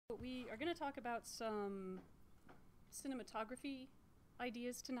We are going to talk about some cinematography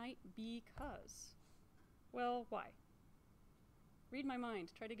ideas tonight because, well, why? Read my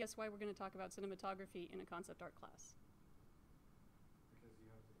mind. Try to guess why we're going to talk about cinematography in a concept art class. Because you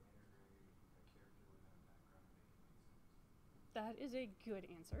have to integrate a character within a background to make it make sense. That is a good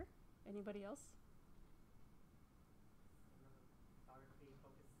answer. Anybody else? Cinematography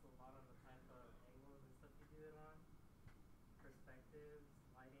focuses a lot on the type of angles and stuff you do it on, perspectives,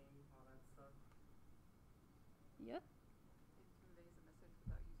 lighting, all that stuff. Yep. It conveys a message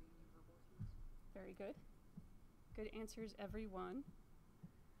without using any verbal cues. Very good. Good answers, everyone.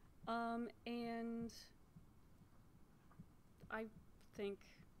 And I think,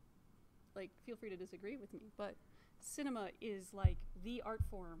 feel free to disagree with me, but cinema is like the art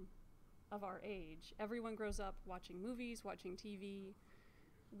form of our age. Everyone grows up watching movies, watching TV.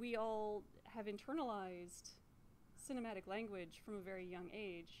 We all have internalized cinematic language from a very young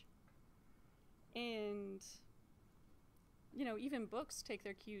age. And even books take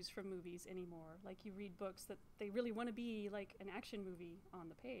their cues from movies anymore. Like, you read books that they really want to be like an action movie on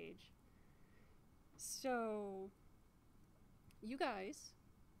the page. So, you guys,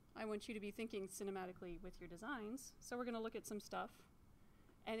 I want you to be thinking cinematically with your designs. So we're going to look at some stuff,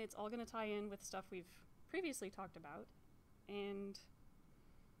 and it's all going to tie in with stuff we've previously talked about. And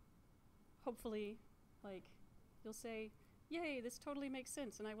hopefully, you'll say, yay, this totally makes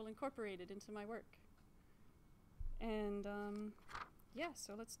sense, and I will incorporate it into my work. And, yeah,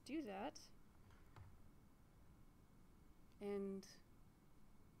 so let's do that. And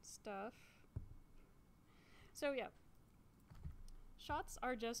stuff. So, yeah. Shots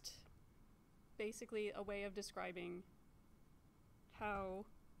are just basically a way of describing how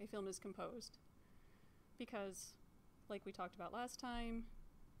a film is composed. Because, like we talked about last time,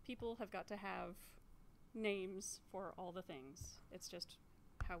 people have got to have names for all the things. It's just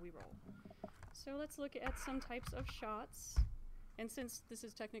how we roll. So let's look at some types of shots. And since this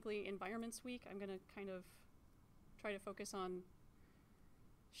is technically Environments Week, I'm going to kind of try to focus on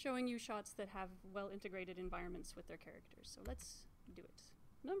showing you shots that have well-integrated environments with their characters. So let's do it.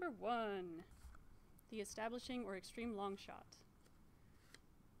 Number 1, the establishing or extreme long shot.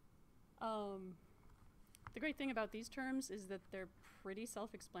 The great thing about these terms is that they're pretty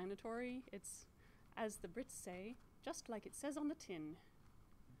self-explanatory. It's, as the Brits say, just like it says on the tin.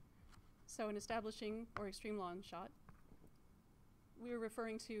 So an establishing or extreme long shot, we're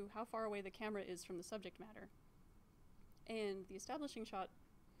referring to how far away the camera is from the subject matter. And the establishing shot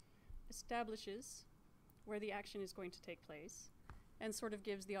establishes where the action is going to take place and sort of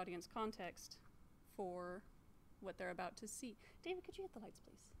gives the audience context for what they're about to see. David, could you hit the lights,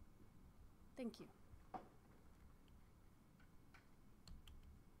 please? Thank you.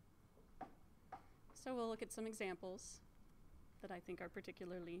 So we'll look at some examples that I think are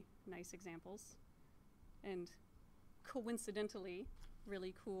particularly nice examples, and coincidentally,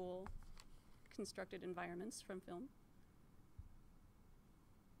 really cool constructed environments from film.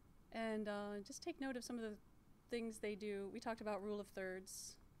 And just take note of some of the things they do. We talked about rule of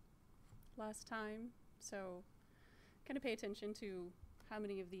thirds last time, so kind of pay attention to how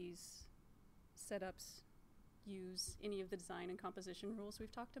many of these setups use any of the design and composition rules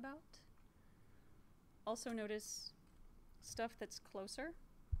we've talked about. Also notice stuff that's closer,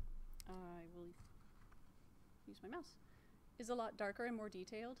 I will use my mouse, is a lot darker and more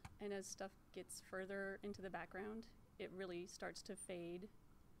detailed, and as stuff gets further into the background, it really starts to fade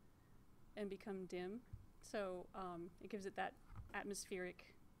and become dim. So it gives it that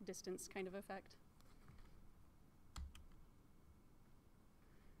atmospheric distance kind of effect.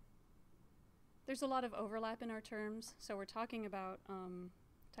 There's a lot of overlap in our terms, so we're talking about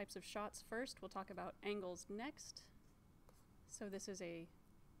types of shots first. We'll talk about angles next. So this is a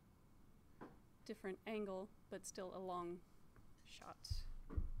different angle, but still a long shot.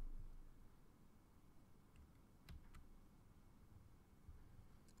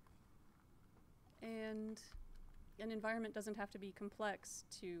 And an environment doesn't have to be complex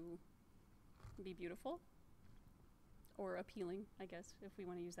to be beautiful, or appealing, I guess, if we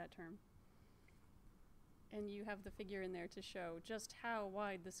want to use that term. And you have the figure in there to show just how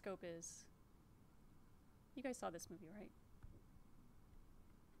wide the scope is. You guys saw this movie, right?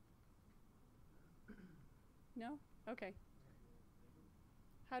 No? Okay.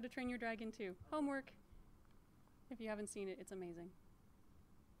 How to Train Your Dragon 2. Homework. If you haven't seen it, it's amazing.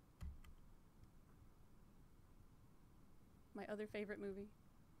 My other favorite movie.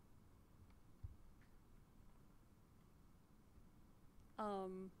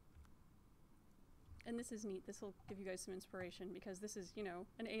 And this is neat. This will give you guys some inspiration because this is,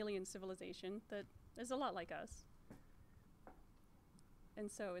 an alien civilization that is a lot like us. And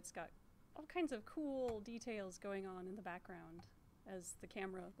so it's got all kinds of cool details going on in the background as the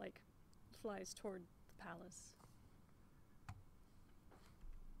camera like flies toward the palace.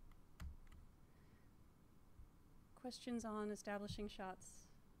 Questions on establishing shots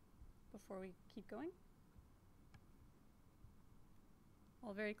before we keep going?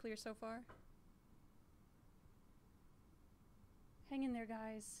 All very clear so far? Hang in there,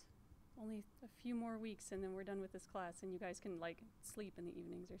 guys. Only a few more weeks and then we're done with this class and you guys can like sleep in the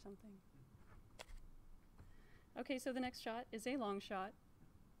evenings or something. Okay, so the next shot is a long shot.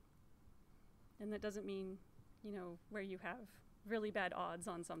 And that doesn't mean, you know, where you have really bad odds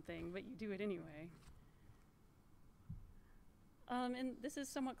on something, but you do it anyway. And this is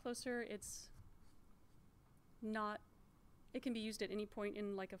somewhat closer. It's not, it can be used at any point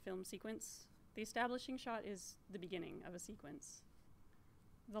in like a film sequence. The establishing shot is the beginning of a sequence.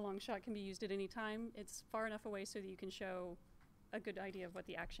 The long shot can be used at any time. It's far enough away so that you can show a good idea of what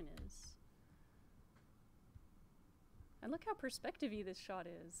the action is. And look how perspective-y this shot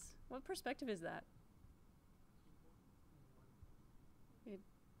is. What perspective is that?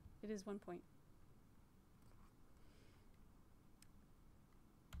 It is 1 point.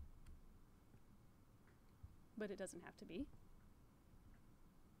 But it doesn't have to be.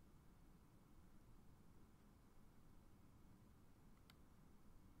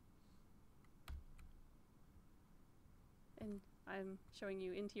 And I'm showing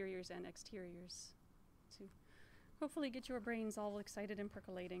you interiors and exteriors to hopefully get your brains all excited and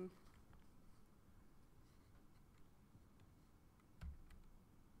percolating.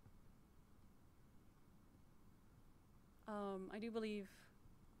 I do believe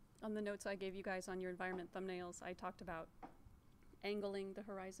on the notes I gave you guys on your environment thumbnails, I talked about angling the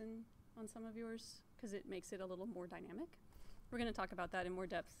horizon on some of yours because it makes it a little more dynamic. We're going to talk about that in more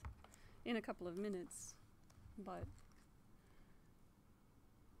depth in a couple of minutes, but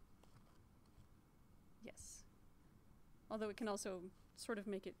yes. Although it can also sort of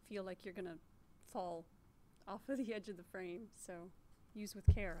make it feel like you're going to fall off of the edge of the frame, so use with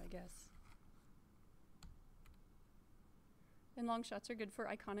care, I guess. And long shots are good for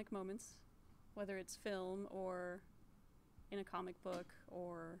iconic moments, whether it's film or in a comic book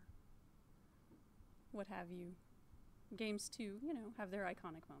or what have you. Games too, you know, have their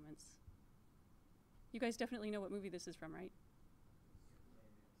iconic moments. You guys definitely know what movie this is from, right?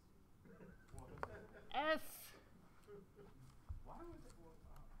 F! Why would they, well,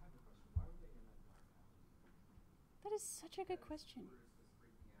 I have a question. Why were they in that dark alley? That is such a good question. Bruce was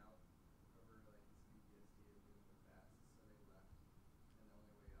freaking out over like his PTSD of dealing with bats, so they left. And the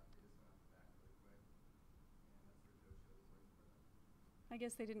only way out, they just went out the back really quick. And that's where Joe Show was waiting for them. I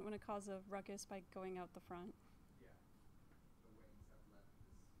guess they didn't want to cause a ruckus by going out the front. Yeah. The wings have left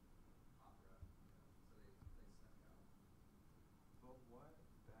this opera, you know, so they snuck out. But what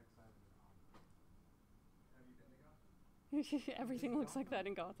backside of an opera? Have you been to Gotham? Everything looks like that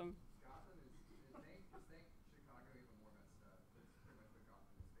in Gotham. Gotham is, think Chicago even more messed up. That's pretty much what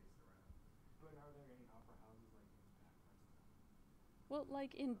Gotham is based around. But are there any opera houses like in back parts of town? Well,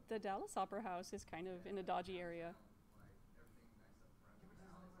 like in the Dallas Opera House is kind of in a dodgy area. Like everything nice up front. But the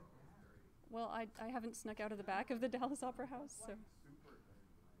alley's always dirty. Well, I haven't snuck out of the back of the Dallas Opera House, so. Super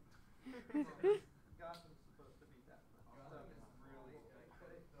dirty. Gotham's supposed to be that. Gotham is really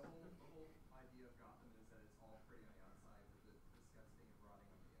like the whole idea of Gotham is that it's all pretty on the outside, but the disgusting and rotting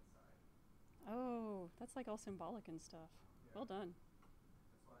on the inside. Oh, that's like all symbolic and stuff. Yeah. Well done.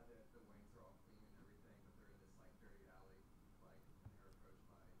 That's why the wings are all clean and everything, but they're in this like dirty alley, like, and they're approached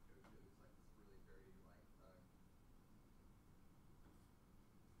by Jojo, who's like this really dirty like thug.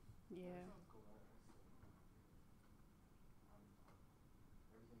 Yeah. That sounds cool. I still don't know.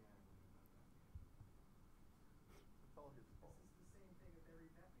 Everything I have learned about Batman. It's all his fault. This is the same thing with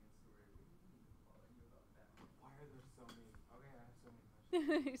every Batman story. What do you mean calling you about Batman? Why are there so many? Okay, I have so many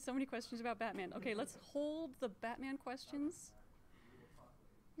questions. So many questions about Batman. Okay, let's hold the Batman questions. We will talk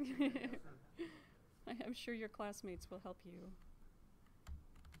later. I'm sure your classmates will help you.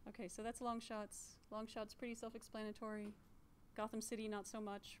 Okay, so that's long shots. Long shots, pretty self-explanatory. Gotham City, not so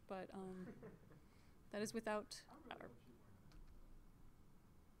much, but that is without. I really hope she's wearing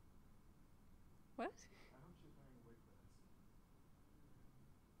What? I hope she's wearing a wig for that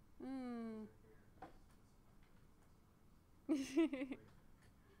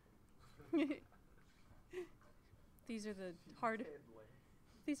scene. These are the hard.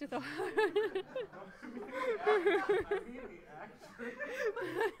 These are the. I mean the actress.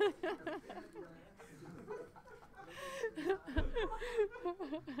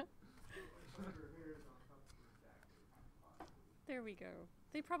 There we go.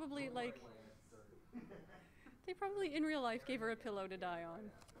 They probably like. They probably in real life gave her a pillow to die on.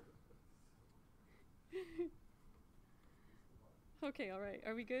 Okay, all right.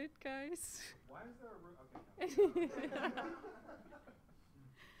 Are we good, guys? Why is there a room? Okay. No.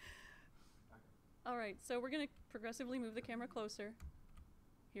 All right, so we're gonna progressively move the camera closer.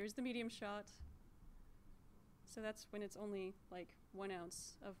 Here's the medium shot. So that's when it's only like 1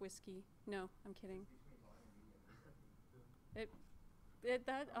 ounce of whiskey. No, I'm kidding.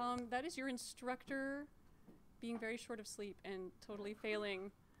 That is your instructor being very short of sleep and totally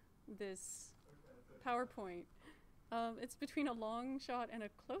failing this PowerPoint. It's between a long shot and a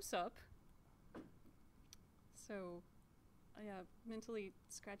close-up. So, yeah, mentally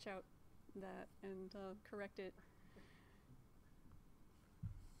scratch out that and correct it.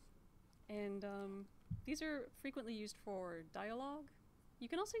 And these are frequently used for dialogue. You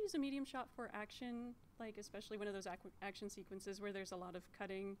can also use a medium shot for action, like especially one of those action sequences where there's a lot of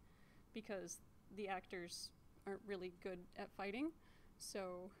cutting because the actors aren't really good at fighting.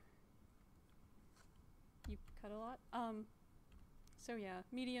 So you cut a lot. So yeah,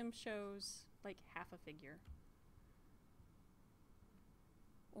 medium shows like half a figure.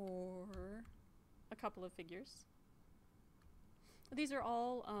 Or a couple of figures. These are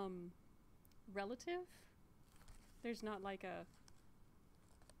all relative. There's not like a,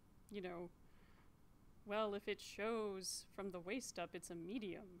 you know, well, if it shows from the waist up, it's a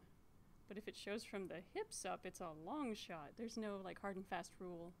medium. But if it shows from the hips up, it's a long shot. There's no like hard and fast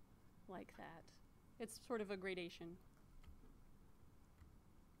rule like that. It's sort of a gradation.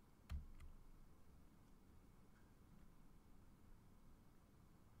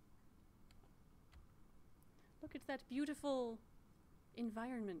 Look at that beautiful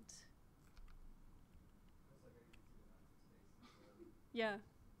environment. Yeah.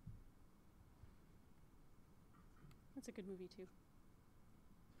 That's a good movie too.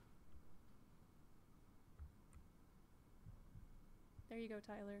 There you go,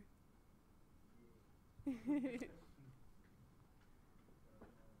 Tyler. I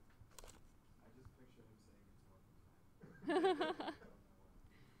just picture him saying it's more than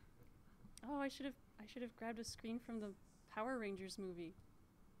Oh, I should have grabbed a screen from the Power Rangers movie.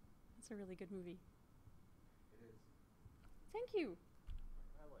 That's a really good movie. It is. Thank you.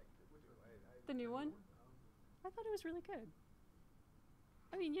 I liked it. Which one? The new one? I thought it was really good.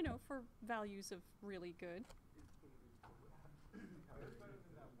 I mean, you know, for values of really good. It's better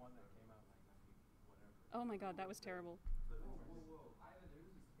than that one that came out like 90 whatever. Oh my god, that was terrible. Whoa. Ivan, it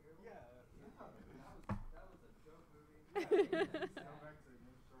was just terrible? Yeah. That was a joke movie. Go back to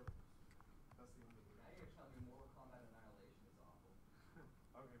Ninja Turtles. That's the only movie. Now you're telling me Mortal Kombat Annihilation is awful.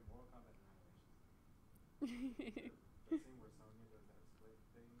 Okay, Mortal Kombat Annihilation. The scene where Sonya does that split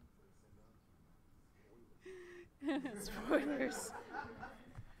thing to send up. Spoilers.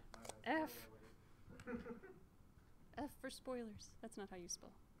 F. F for spoilers. That's not how you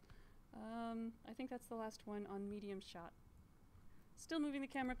spell. I think that's the last one on medium shot. Still moving the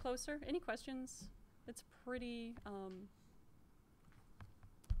camera closer. Any questions? It's pretty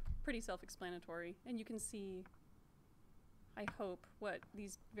self-explanatory, and you can see, I hope, what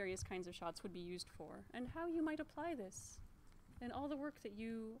these various kinds of shots would be used for, and how you might apply this, and all the work that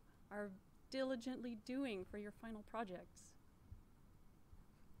you are diligently doing for your final projects.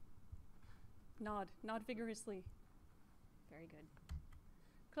 Nod vigorously. Very good.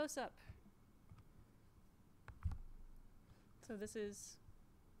 Close up. So this is,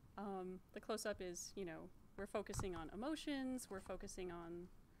 the close-up is, you know, we're focusing on emotions, we're focusing on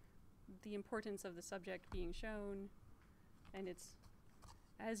the importance of the subject being shown, and it's,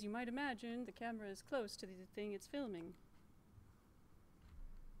 as you might imagine, the camera is close to the thing it's filming.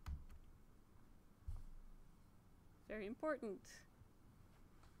 Very important.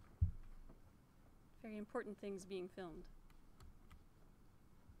 Very important things being filmed.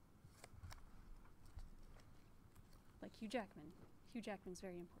 Like Hugh Jackman. Hugh Jackman's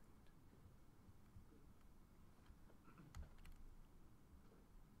very important.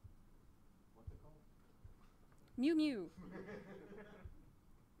 What's it called? Mew Mew.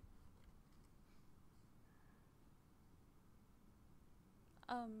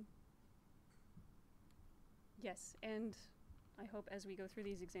 Yes, and I hope as we go through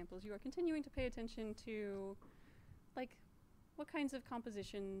these examples, you are continuing to pay attention to, like, what kinds of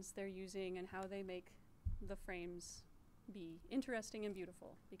compositions they're using and how they make the frames be interesting and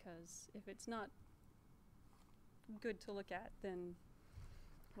beautiful, because if it's not good to look at, then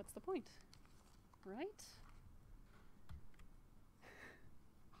what's the point, right?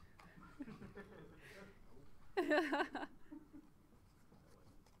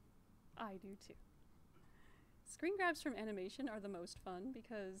 I do too. Screen grabs from animation are the most fun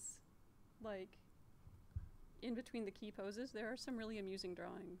because, like, in between the key poses, there are some really amusing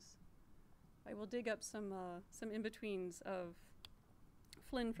drawings. I will dig up some in-betweens of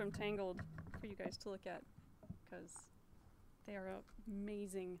Flynn from Tangled for you guys to look at, because they are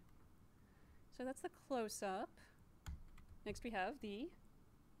amazing. So that's the close-up. Next we have the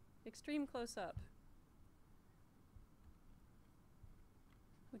extreme close-up,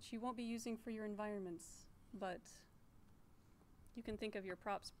 which you won't be using for your environments, but you can think of your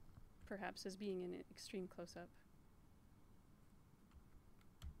props perhaps as being in extreme close-up.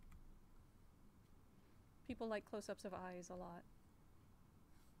 People like close-ups of eyes a lot.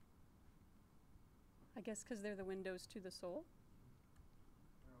 I guess because they're the windows to the soul.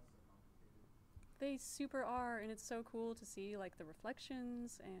 They're also complicated. They super are, and it's so cool to see like the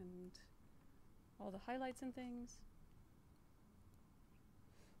reflections and all the highlights and things.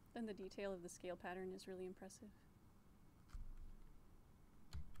 Then the detail of the scale pattern is really impressive.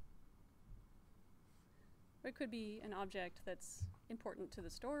 Or it could be an object that's important to the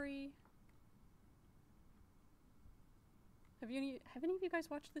story. Have any of you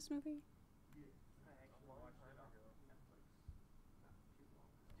guys watched this movie? Yeah. I actually watched it on Netflix not too long ago.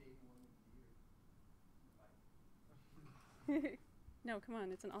 Day one of the year. No, come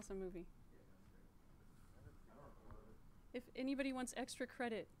on, it's an awesome movie. Yeah, that's great. I don't remember it. If anybody wants extra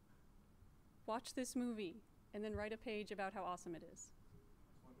credit, watch this movie and then write a page about how awesome it is.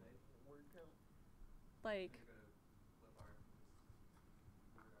 It's one day. Word count. Like, I'm gonna go to flip art and just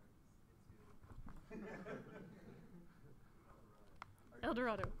word art. It's good.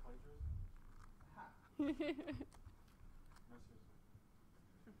 Eldorado. Ha! No, seriously.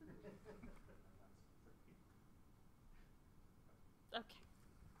 Okay.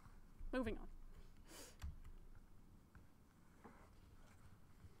 Moving on.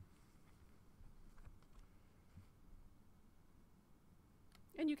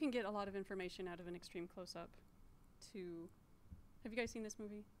 And you can get a lot of information out of an extreme close-up to... Have you guys seen this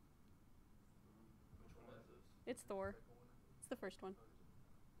movie? Which one is this? It's Thor. It's the first one.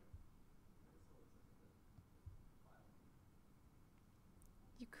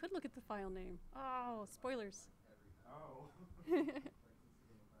 You could look at the file name. Oh, spoilers. Oh.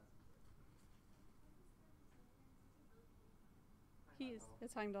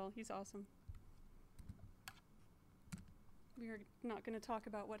 It's Heimdall. He's awesome. We are not going to talk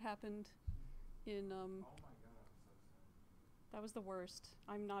about what happened in, Oh my god, I'm so sad. that was the worst.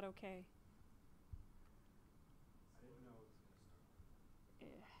 I'm not okay. I didn't know it was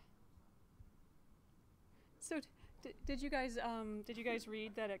gonna start. So, did you guys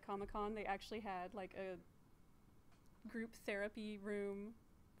read that at Comic-Con they actually had like a group therapy room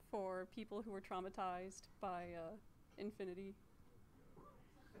for people who were traumatized by Infinity?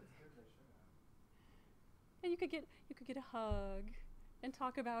 That's good, they should have. And you could get a hug and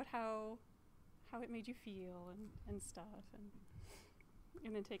talk about how it made you feel and stuff,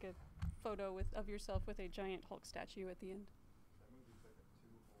 and then take a photo of yourself with a giant Hulk statue at the end. That movie took a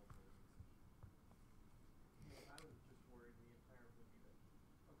 2 whole therapy sessions. I was just worried the entire movie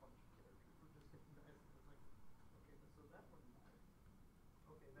that a bunch of characters were just getting died. It was like, okay, so that one died.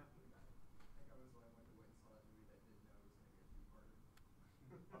 Okay, that one died. I think I was the only one who went and saw that movie that didn't know it was gonna be a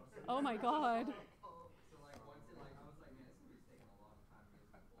two-parter. Oh my god. So like once it like I was like, man, this movie's taking a long time to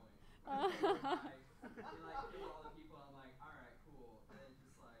get to the point. You like kill all the people. I'm like, all right, cool. And then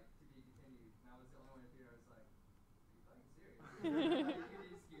just like to be continued. And I was the only one in theater. I was like, are you fucking serious? Like, you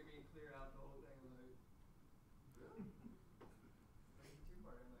could just give me and clear out the whole thing. I'm like, really? Like it's a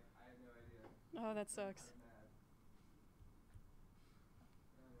two-parter. I'm like, I have no idea. Oh, that sucks. I'm mad.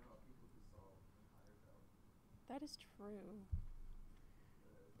 I don't know how people who saw Empire felt. That is true. That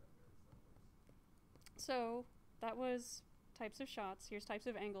very stuff was. So that was types of shots. Here's types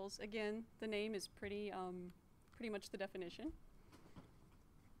of angles. Again, the name is pretty much the definition.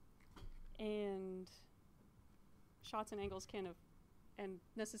 And shots and angles can have, and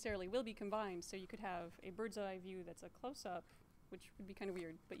necessarily will be combined. So you could have a bird's eye view that's a close-up, which would be kind of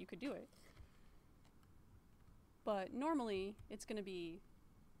weird, but you could do it. But normally, it's going to be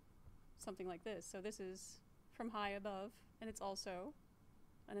something like this. So this is from high above, and it's also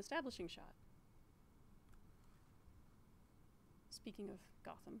an establishing shot. Speaking of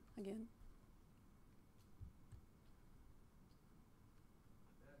Gotham, again.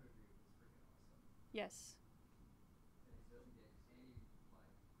 That movie was freaking awesome. Yes. And it doesn't get any like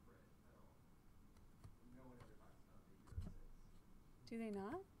credit at all. No one ever talks about Big Hero 6. Do they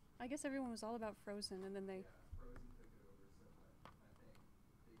not? I guess everyone was all about Frozen, and then they... Yeah, Frozen took it over so much. I think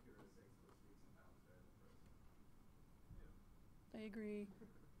Big Hero 6 was leaps and bounds better than Frozen. I agree.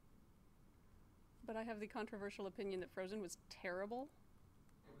 But I have the controversial opinion that Frozen was terrible.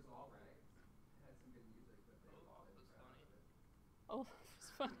 It was alright. It had some good music, but then Oh, it was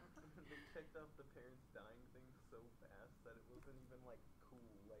fun. They checked off the parents dying thing so fast that it wasn't even like cool.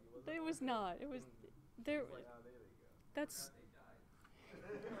 Like it wasn't. It was like, not. It was thing. there. It was like, oh, there they go. That's They died.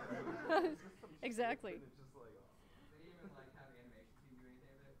 It's just some shit, exactly. and it's just like, oh. They even like have the animation team do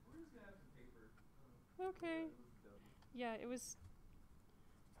anything with it. We're just gonna have some paper. Okay. Yeah, it was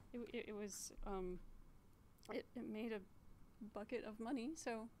dumb. Yeah, it was. It was. It made a bucket of money,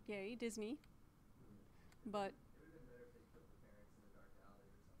 so yay, Disney. But It would have been better if they put the parents in a dark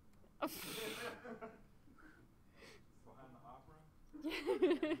alley or something. Behind the opera?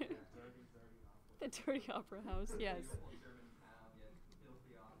 yeah. Dirty, dirty opera. The dirty opera house. Yes. Beautiful German town, yet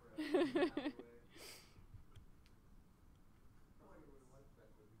filthy opera. alleyway. Probably would have liked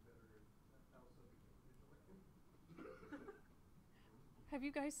that movie better if Elsa became vigilant. Have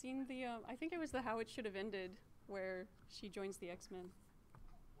you guys seen the? I think it was the How It Should Have Ended, where she joins the X-Men.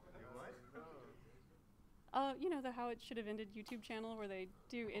 What? You know the How It Should Have Ended YouTube channel where they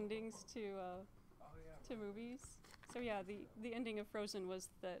do endings to Oh yeah. to movies. So yeah, the ending of Frozen was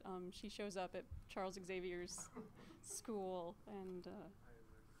that she shows up at Charles Xavier's school and I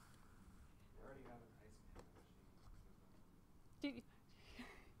already have an Iceman machine. do, Yeah,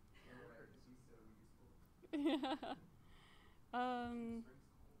 right, 'cause he's so useful. yeah.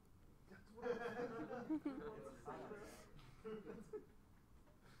 That's what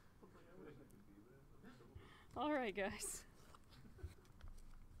I was All right, guys.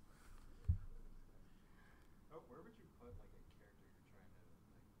 Oh, where would you put like a character you're trying to like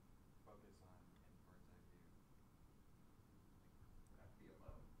focus on in bird's eye view? Would have to be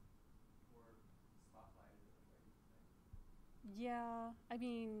alone. Or spotlighted in a way. Yeah, I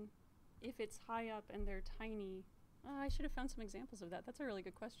mean, if it's high up and they're tiny, I should have found some examples of that. That's a really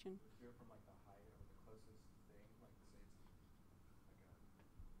good question. Do it from like the height or the closest thing, like say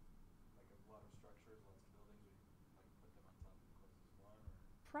it's like a lot of structures, lots of buildings, or you like put them on top of the closest one, or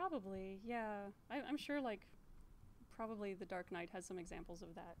Probably, yeah. I'm sure, like, probably The Dark Knight has some examples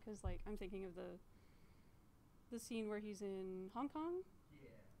of that. Because, like, I'm thinking of the scene where he's in Hong Kong Yeah.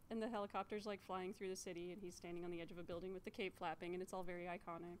 and the helicopter's, like, flying through the city and he's standing on the edge of a building with the cape flapping and it's all very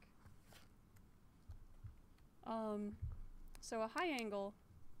iconic. So a high angle,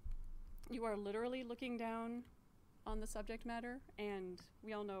 you are literally looking down on the subject matter, and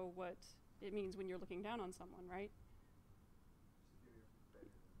we all know what it means when you're looking down on someone, right? superior, better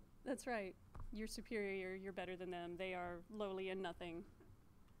than me. That's right. You're superior, you're better than them, they are lowly and nothing.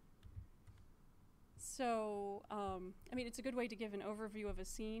 So, I mean, it's a good way to give an overview of a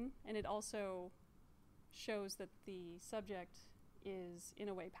scene, and it also shows that the subject is, in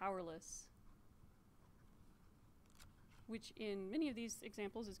a way, powerless. Which, in many of these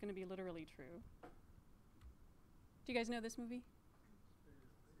examples, is going to be literally true. Do you guys know this movie?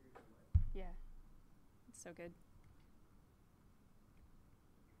 Yeah. It's so good.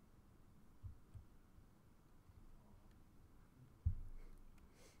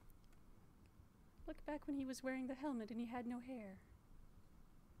 Look back when he was wearing the helmet and he had no hair.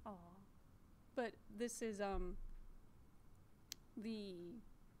 Aw. But this is the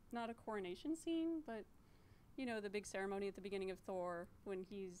not a coronation scene, but you know, the big ceremony at the beginning of Thor when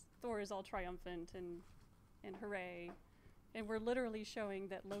Thor is all triumphant and hooray. And we're literally showing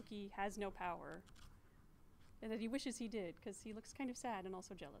that Loki has no power and that he wishes he did because he looks kind of sad and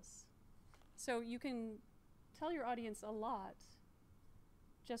also jealous. So you can tell your audience a lot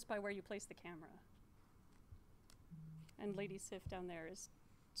just by where you place the camera. And Lady Sif down there is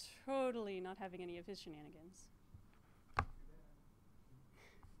totally not having any of his shenanigans.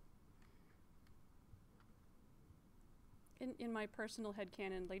 In my personal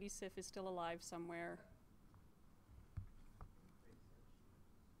headcanon, Lady Sif is still alive somewhere. I think she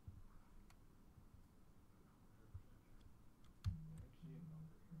and Valkyrie are on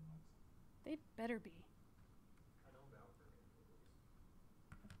something. They better be. I know Valkyrie at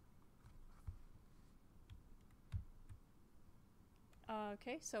least.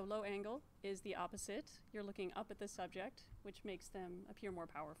 Okay, so low angle is the opposite. You're looking up at the subject, which makes them appear more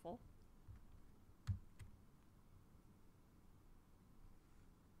powerful.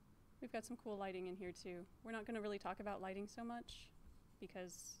 We've got some cool lighting in here too. We're not going to really talk about lighting so much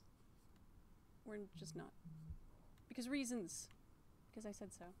because we're just not. Because reasons. Because I said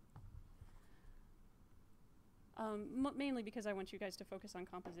so. Mainly because I want you guys to focus on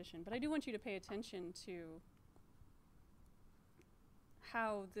composition, but I do want you to pay attention to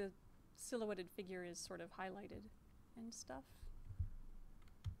how the silhouetted figure is sort of highlighted and stuff.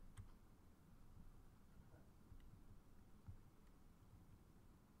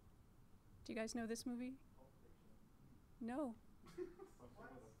 Do you guys know this movie? No. Something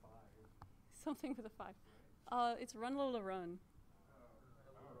with a 5. Something with a 5. It's Run Lola Run.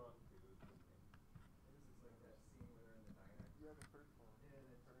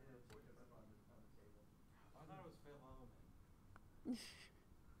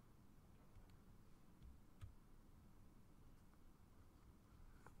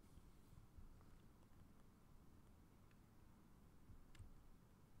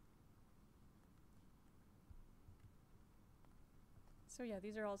 So yeah,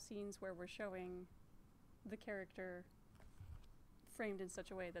 these are all scenes where we're showing the character framed in such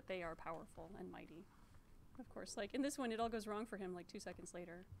a way that they are powerful and mighty. Of course, like in this one, it all goes wrong for him like 2 seconds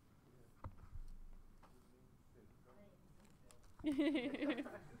later. It's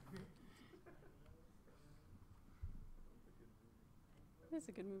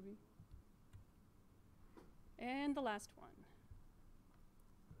a good movie. And the last one.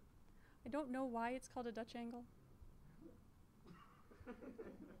 I don't know why it's called a Dutch angle.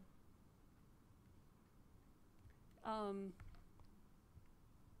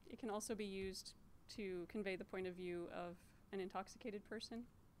 It can also be used to convey the point of view of an intoxicated person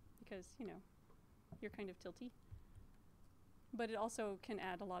because, you know, you're kind of tilty. But it also can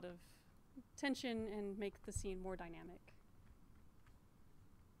add a lot of tension and make the scene more dynamic.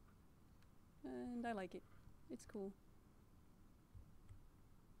 And I like it. It's cool.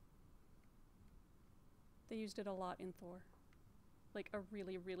 They used it a lot in Thor. Like a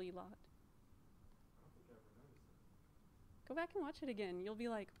really, really lot. I don't think I ever noticed it. Go back and watch it again. You'll be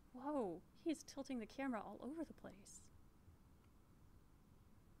like, whoa, he's tilting the camera all over the place.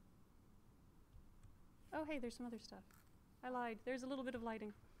 Oh, hey, there's some other stuff. I lied. There's a little bit of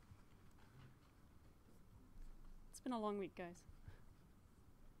lighting. It's been a long week, guys.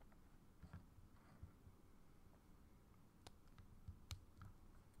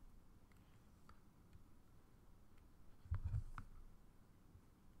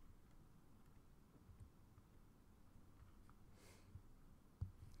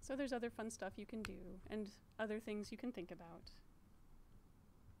 So there's other fun stuff you can do and other things you can think about.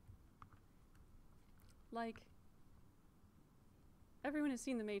 Like, everyone has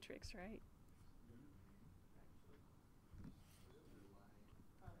seen The Matrix, right?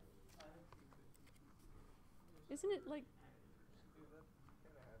 Isn't it like,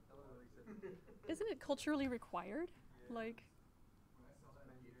 isn't it culturally required? Like, When I saw that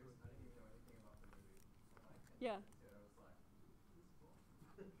in theaters, I didn't even know anything about the movie. When I came yeah, into it, I was like,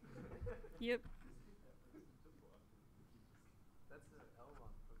 this is cool. yep. That's the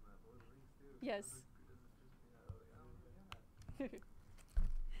Elrond from Lord of the Rings too. Yes. Does it just mean oh my god.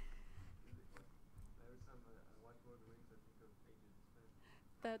 Every time I watch Lord of the Rings, I think of Agent Smith.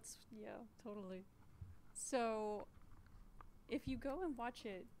 That's, yeah, totally. So, if you go and watch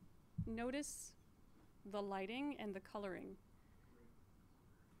it, notice the lighting and the coloring.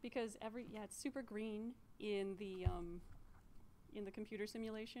 Because it's super green in the computer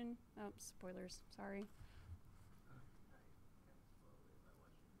simulation. Oh, spoilers, sorry.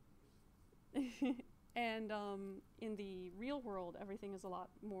 And in the real world, everything is a lot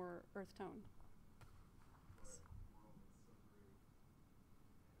more earth tone.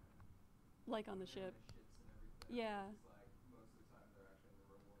 Like on the ship. Ships and everything. Yeah. It's like most of the time they're actually in the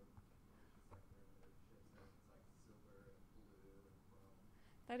real world. It's just like they're in their ships and it's like silver and blue and chrome.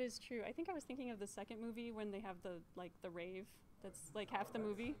 That is true. I think I was thinking of the second movie when they have the rave. That's like half the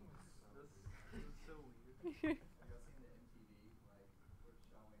movie. This is so weird. Have y'all seen the MTV, like, where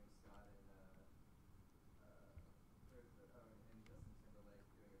Shawn Williams Scott and, where is it? Oh, and Justin Timberlake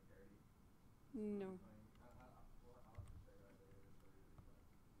doing a parody? It's really No. funny. Well, I'll have to check it out later. It's really, really funny.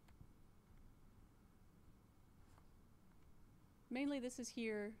 Mainly this is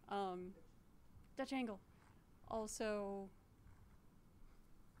here, Dutch angle. Also,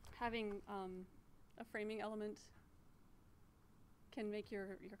 having a framing element can make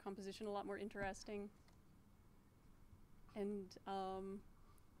your composition a lot more interesting. And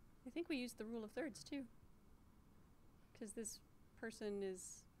I think we used the rule of thirds too. Because this person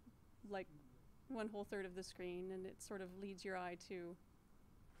is like 1/3 of the screen and it sort of leads your eye to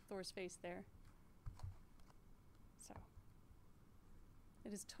Thor's face there. So,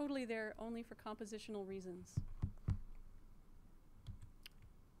 it is totally there only for compositional reasons.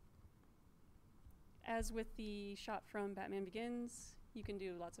 As with the shot from Batman Begins, you can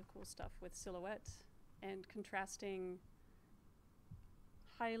do lots of cool stuff with silhouette and contrasting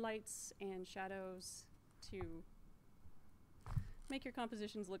highlights and shadows to make your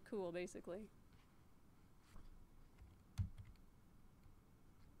compositions look cool, basically.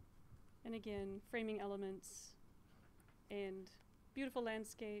 And again, framing elements and beautiful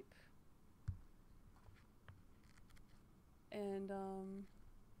landscape. And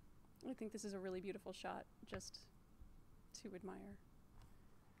I think this is a really beautiful shot just to admire.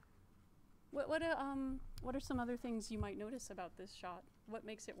 What are some other things you might notice about this shot? What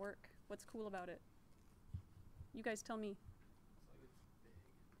makes it work? What's cool about it? You guys tell me. It's like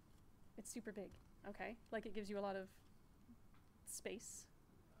It's super big. Okay. Like it gives you a lot of space.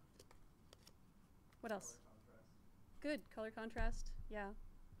 What else? Color contrast. Good. Color contrast. Yeah.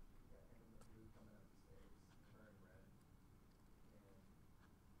 Yeah, him who's coming up the stairs, her in red. And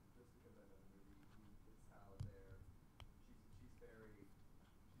just because I know the movie, it's how she's very,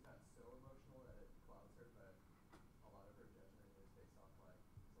 she's not so emotional that it clouds her, but a lot of her judgment is based off like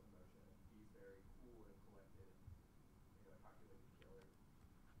some emotion. And he's very cool and collected and, a calculated killer.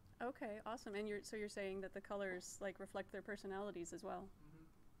 Okay. Awesome. And so you're saying that the colors like reflect their personalities as well.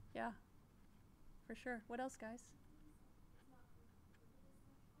 Mm-hmm. Yeah. For sure. What else, guys?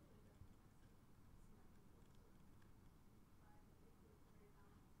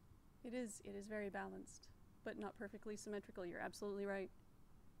 It is very balanced, but not perfectly symmetrical. You're absolutely right.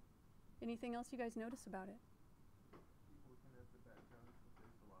 Anything else you guys notice about it? Looking at the background,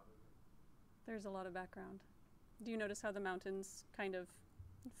 there's a lot of it. There's a lot of background. Do you notice how the mountains kind of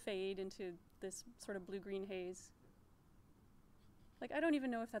fade into this sort of blue-green haze? Like, I don't even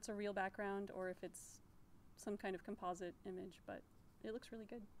know if that's a real background or if it's some kind of composite image, but it looks really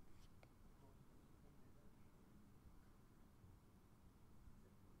good.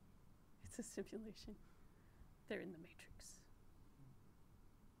 It's a simulation. They're in the Matrix.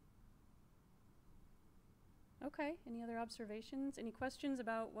 Okay, any other observations? Any questions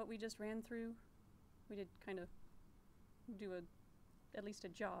about what we just ran through? We did kind of do at least a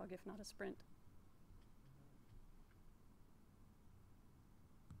jog, if not a sprint.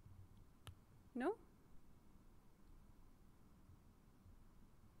 No?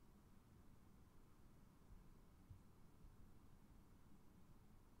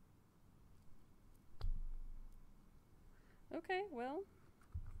 Okay, well,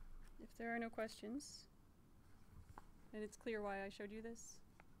 if there are no questions, and it's clear why I showed you this,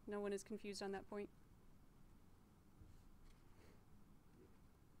 no one is confused on that point.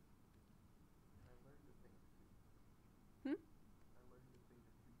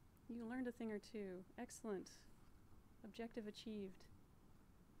 You learned a thing or two. Excellent. Objective achieved.